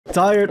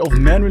Tired of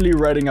manually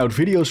writing out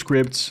video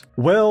scripts?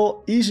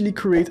 Well, easily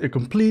create a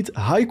complete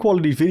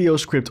high-quality video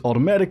script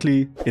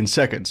automatically in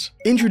seconds.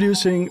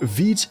 Introducing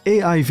VEED's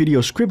AI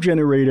video script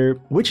generator,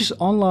 which is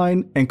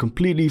online and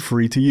completely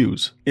free to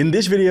use. In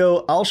this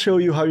video, I'll show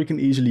you how you can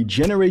easily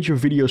generate your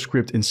video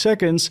script in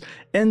seconds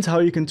and how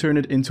you can turn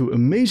it into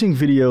amazing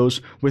videos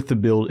with the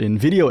built-in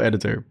video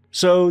editor.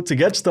 So to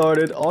get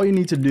started, all you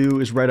need to do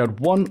is write out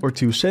 1 or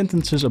 2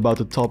 sentences about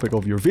the topic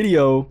of your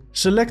video,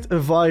 select a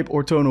vibe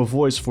or tone of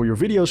voice for your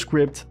video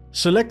script,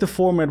 select the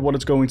format what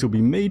it's going to be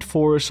made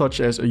for,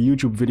 such as a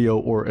YouTube video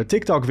or a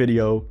TikTok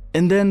video,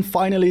 and then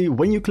finally,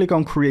 when you click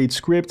on Create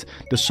Script,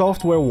 the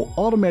software will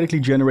automatically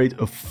generate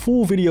a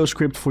full video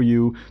script for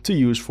you to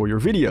use for your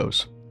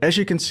videos. As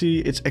you can see,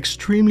 it's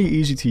extremely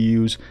easy to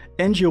use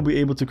and you'll be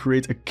able to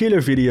create a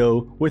killer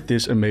video with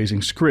this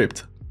amazing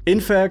script. In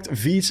fact,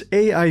 VEED's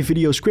AI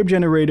video script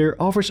generator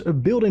offers a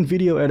built-in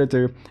video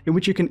editor in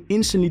which you can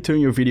instantly turn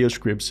your video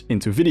scripts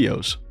into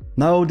videos.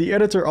 Now, the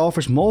editor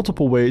offers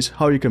multiple ways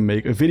how you can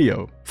make a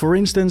video. For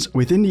instance,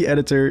 within the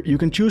editor, you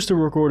can choose to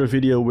record a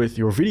video with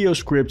your video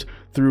script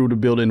through the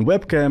built-in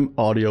webcam,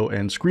 audio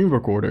and screen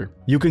recorder.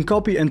 You can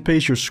copy and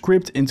paste your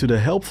script into the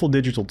helpful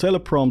digital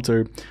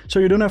teleprompter, so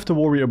you don't have to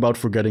worry about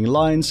forgetting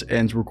lines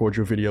and record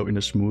your video in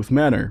a smooth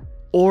manner.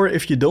 Or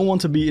if you don't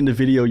want to be in the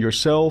video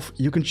yourself,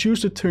 you can choose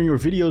to turn your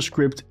video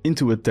script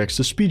into a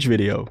text-to-speech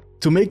video.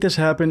 To make this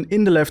happen,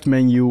 in the left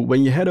menu,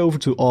 when you head over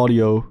to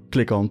audio,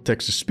 click on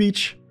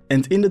text-to-speech.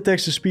 And in the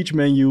text-to-speech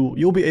menu,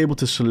 you'll be able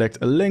to select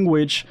a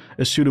language,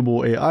 a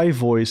suitable AI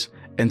voice,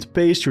 and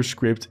paste your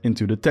script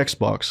into the text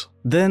box.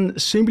 Then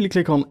simply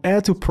click on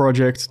Add to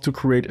Project to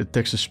create a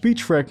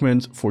text-to-speech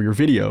fragment for your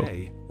video.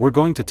 We're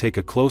going to take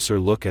a closer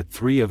look at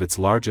 3 of its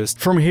largest.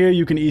 From here,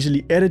 you can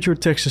easily edit your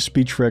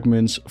text-to-speech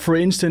fragments. For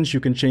instance,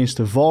 you can change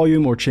the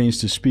volume or change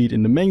the speed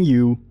in the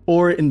menu.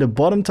 Or in the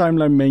bottom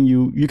timeline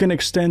menu, you can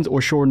extend or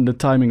shorten the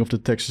timing of the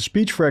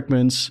text-to-speech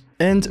fragments.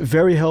 And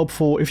very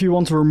helpful, if you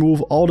want to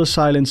remove all the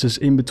silences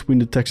in between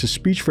the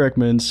text-to-speech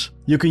fragments,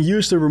 you can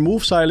use the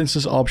Remove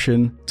Silences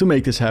option to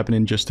make this happen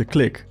in just a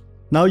click.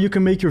 Now you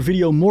can make your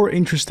video more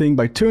interesting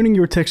by turning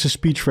your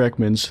text-to-speech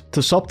fragments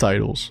to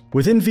subtitles.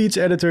 Within VEED's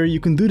editor,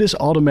 you can do this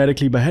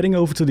automatically by heading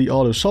over to the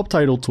auto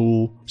subtitle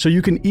tool, so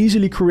you can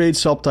easily create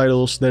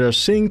subtitles that are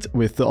synced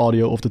with the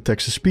audio of the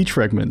text-to-speech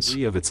fragments.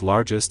 3 of its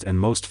largest and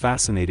most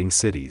fascinating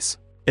cities.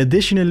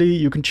 Additionally,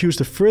 you can choose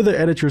to further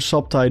edit your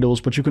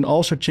subtitles, but you can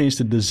also change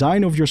the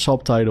design of your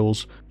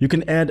subtitles. You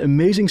can add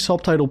amazing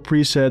subtitle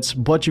presets,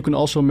 but you can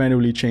also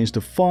manually change the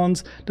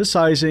font, the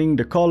sizing,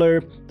 the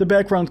color, the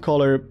background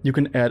color. You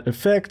can add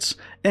effects,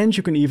 and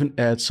you can even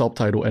add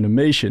subtitle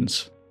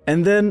animations.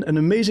 And then an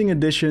amazing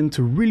addition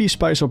to really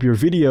spice up your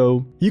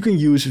video, you can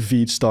use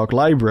VEED's stock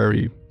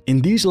library.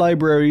 In these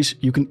libraries,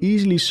 you can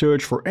easily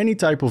search for any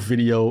type of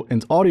video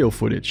and audio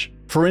footage.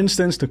 For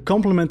instance, to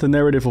complement the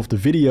narrative of the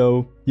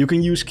video, you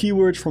can use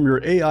keywords from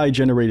your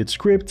AI-generated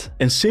script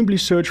and simply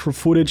search for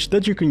footage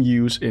that you can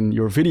use in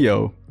your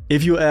video.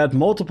 If you add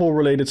multiple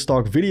related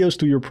stock videos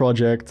to your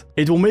project,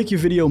 it will make your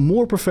video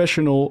more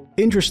professional,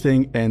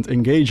 interesting and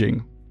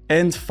engaging.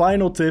 And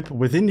final tip,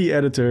 within the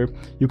editor,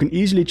 you can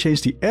easily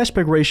change the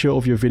aspect ratio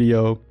of your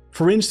video.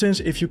 For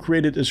instance, if you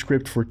created a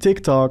script for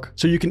TikTok,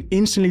 so you can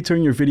instantly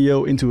turn your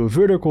video into a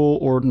vertical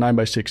or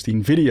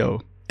 9:16 video.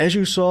 As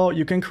you saw,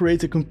 you can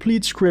create a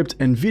complete script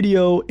and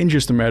video in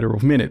just a matter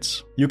of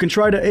minutes. You can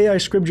try the AI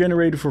script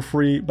generator for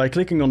free by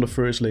clicking on the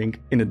first link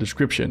in the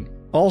description.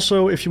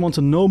 Also, if you want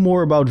to know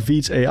more about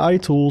VEED's AI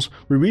tools,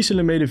 we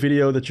recently made a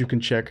video that you can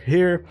check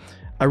here.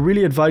 I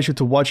really advise you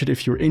to watch it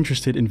if you're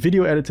interested in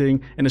video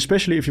editing and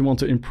especially if you want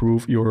to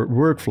improve your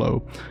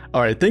workflow.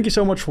 Alright, thank you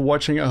so much for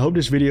watching. I hope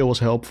this video was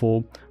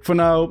helpful. For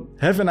now,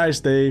 have a nice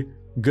day,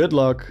 good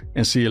luck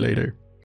and see you later.